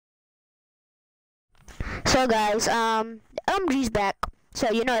So guys, Lmg's back. So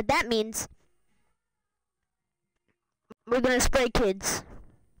you know what that means. We're gonna spray kids.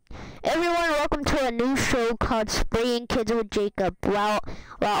 Everyone, welcome to a new show called Spraying Kids with Jacob. While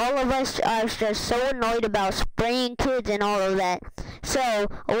all of us are just so annoyed about spraying kids and all of that. So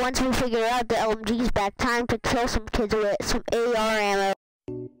once we figure out the Lmg's back, time to kill some kids with some AR ammo.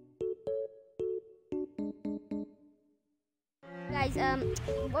 Guys,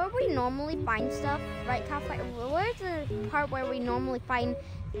 where we normally find stuff, right, Cafe? Where's the part where we normally find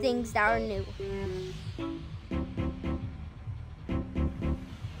things that are new?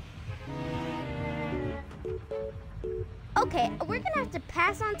 Okay, we're gonna have to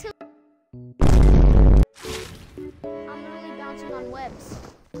pass on to... I'm really bouncing on webs.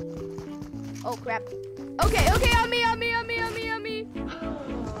 Oh crap. Okay, on me. I'm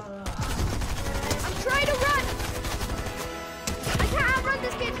trying to run! I can't outrun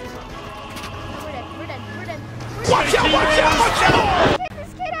this kid! No, we're dead. Watch out! Get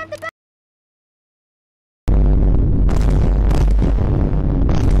this kid out the back!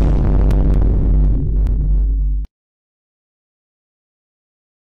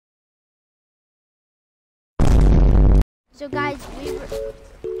 So guys,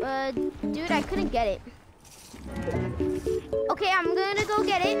 dude, I couldn't get it. Okay, I'm gonna go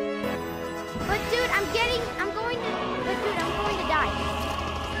get it. But dude, I'm going to die.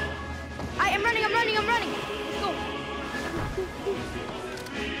 I'm running. Let's go.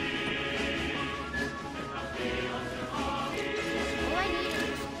 All I need is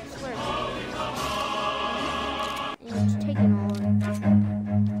slurp. And just take it all.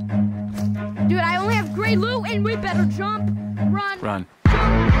 Dude, I only have gray loot and we better jump. Run.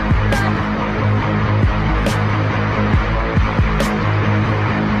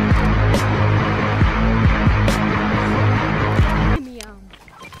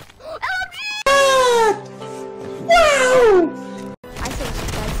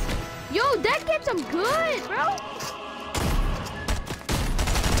 That gets him good, bro.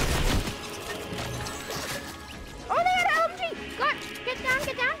 Oh, they had LMG. God, get down.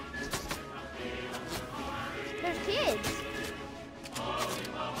 There's kids.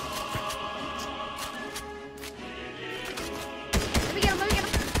 Let me get him.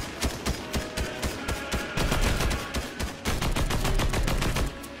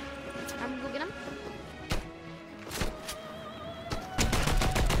 I'm gonna go get him.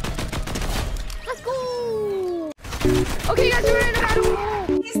 Okay, guys, we're in a battle.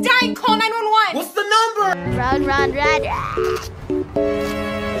 He's dying. Call 911. What's the number? Run. Run.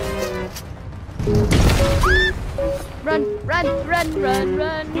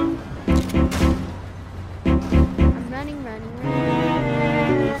 I'm running.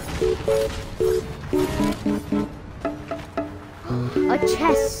 A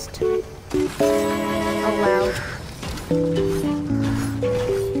chest. Oh, wow.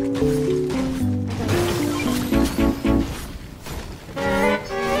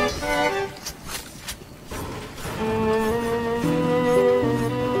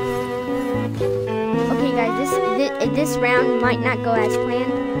 This round might not go as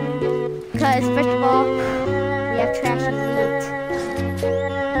planned, because first of all, we have trashy loot.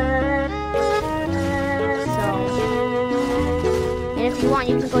 So, and if you want,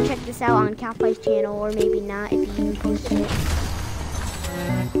 you can go check this out on Calpai's channel, or maybe not if he even posted it.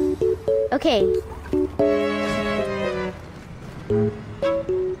 Okay.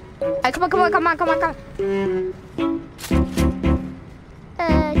 Come on.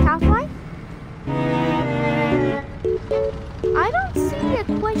 Calpai? I don't see a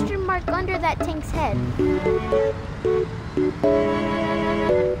question mark under that tank's head.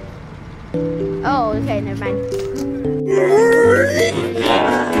 Oh, okay, never mind.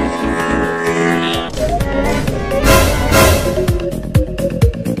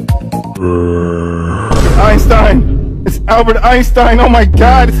 Einstein! It's Albert Einstein! Oh my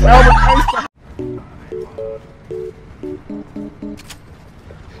god, it's Albert Einstein!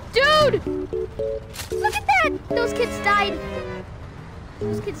 Dude! Look at that! Those kids died.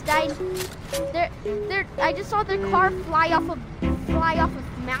 I just saw their car fly off a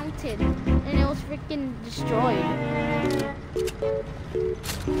mountain, and it was freaking destroyed.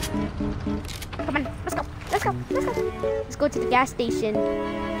 Come on, let's go. Let's go to the gas station.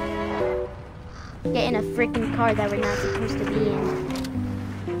 Get in a freaking car that we're not supposed to be in.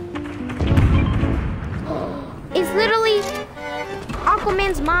 It's literally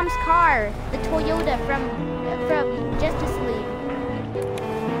Aquaman's mom's car, the Toyota from Justice League.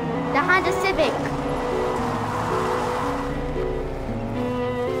 The Honda Civic.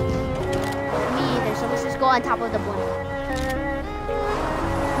 Me either, so let's just go on top of the one.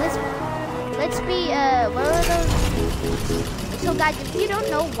 Let's must be, what are those? So guys, if you don't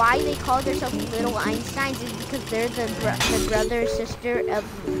know why they call themselves Little Einsteins, it's because they're the brother or sister of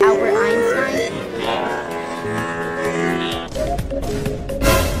Albert Einstein.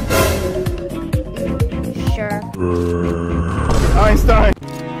 Sure. Einstein.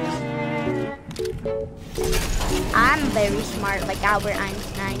 I'm very smart, like Albert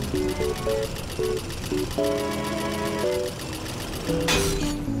Einstein.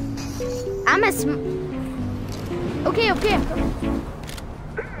 I'm a Okay, okay, I'm coming.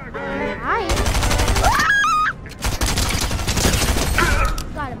 Hi.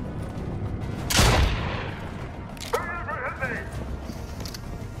 Got him.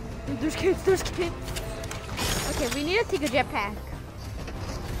 Dude, there's kids. Okay, we need to take a jetpack.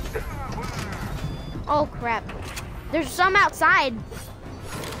 Oh crap. There's some outside.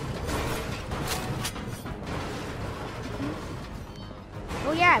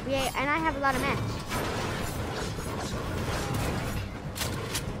 Oh yeah, and I have a lot of mats.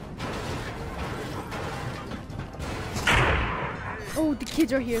 Oh, the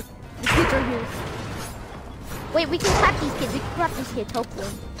kids are here. Wait, we can clap these kids. Hopefully.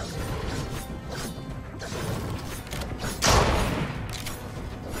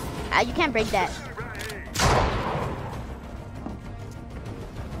 You can't break that.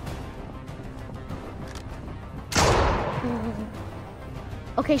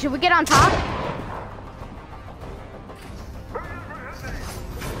 Okay, should we get on top?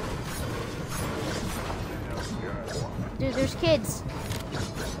 Dude, there's kids.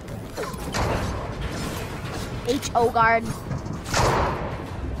 H.O. guard.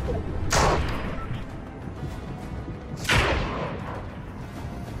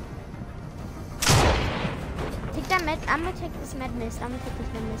 Take that med. I'm gonna take this med mist.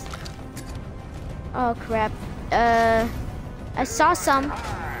 Oh crap. I saw some.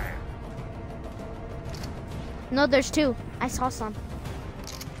 No, there's two. I saw some.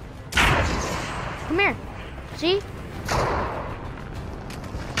 Come here. See?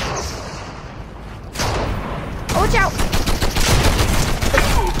 Watch out!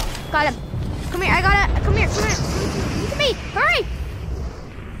 Got him. Come here. Come here. Come to me. Hurry!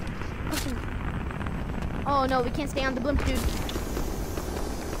 Okay. Oh no, we can't stay on the blimp, dude.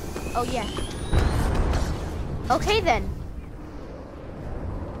 Oh yeah. Okay then.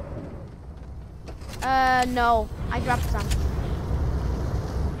 No. I dropped some.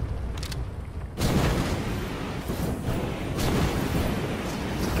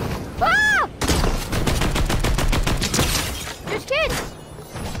 Ah! There's kids!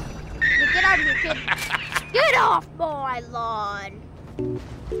 Get out of here, kid. Get off my lawn!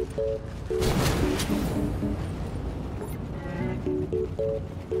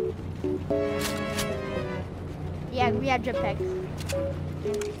 Yeah, we have jetpacks.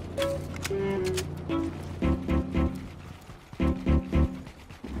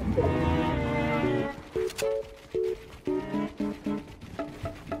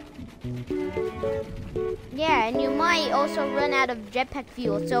 Yeah, and you might also run out of jetpack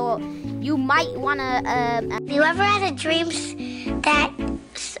fuel, so you might wanna. Have you ever had a dreams that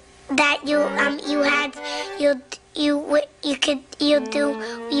you could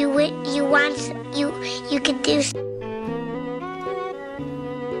do?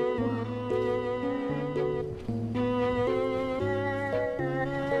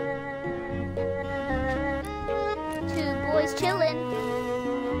 Two boys chilling.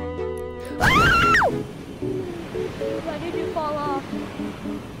 Why did you fall off?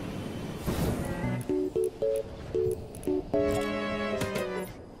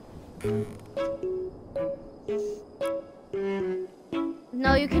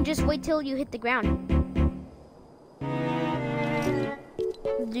 No, you can just wait till you hit the ground.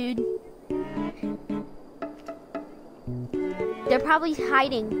 Dude. They're probably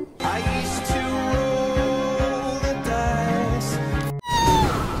hiding. I used to roll the dice.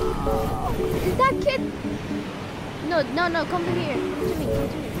 Is that kid? No, come to here. Come to me.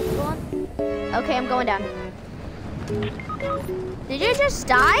 Go on. Okay, I'm going down. Did you just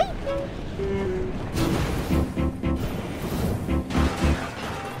die?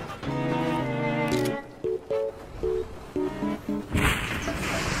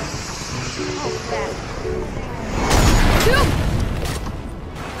 Oh, crap. Shoot!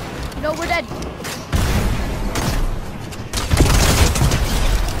 No, we're dead.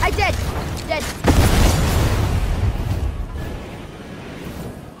 Dead.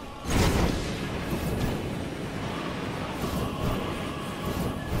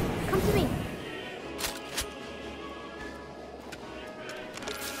 Come to me.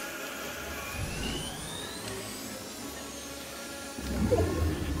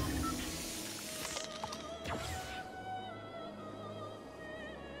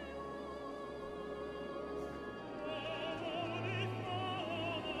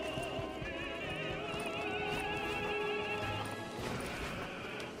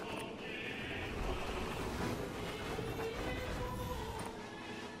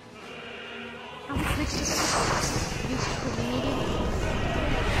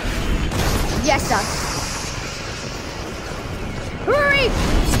 outguess us. Hurry!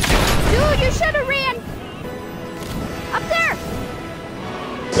 Dude, you should have ran. Up there.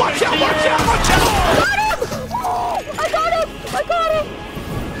 Watch out, watch out, watch out! Got him! Oh, I got him! I got him!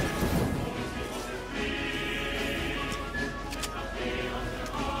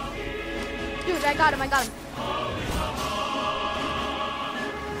 Dude, I got him, I got him.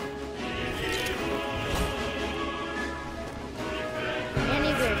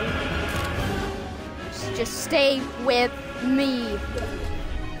 Anywhere, dude. Just stay with me.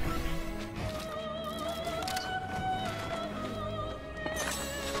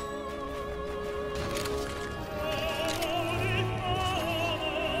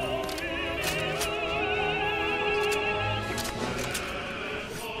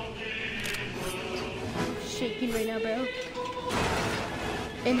 Shaking right now, bro.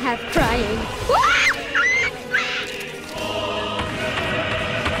 And half crying.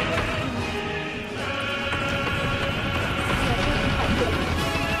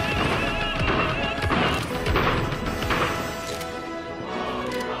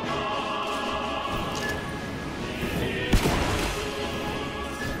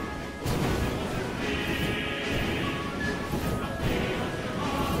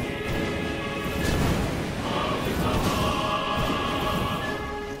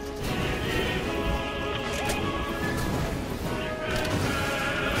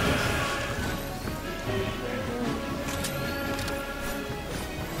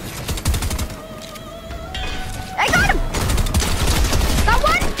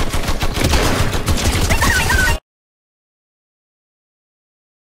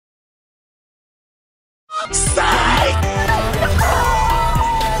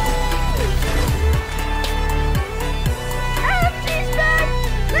 Lmg's back!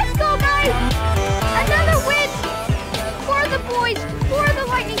 Let's go, guys! Another win for the boys, for the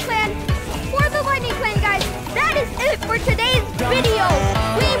Lightning Clan, guys. That is it for today's video.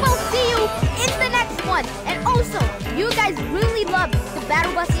 We will see you in the next one. And also, you guys really loved the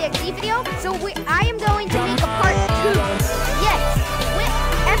Battle Bus EXE video, so I am going to make a part 2. Yes, with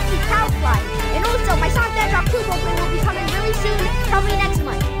FC Cowfly. And also, my song Bedrock 2 will bring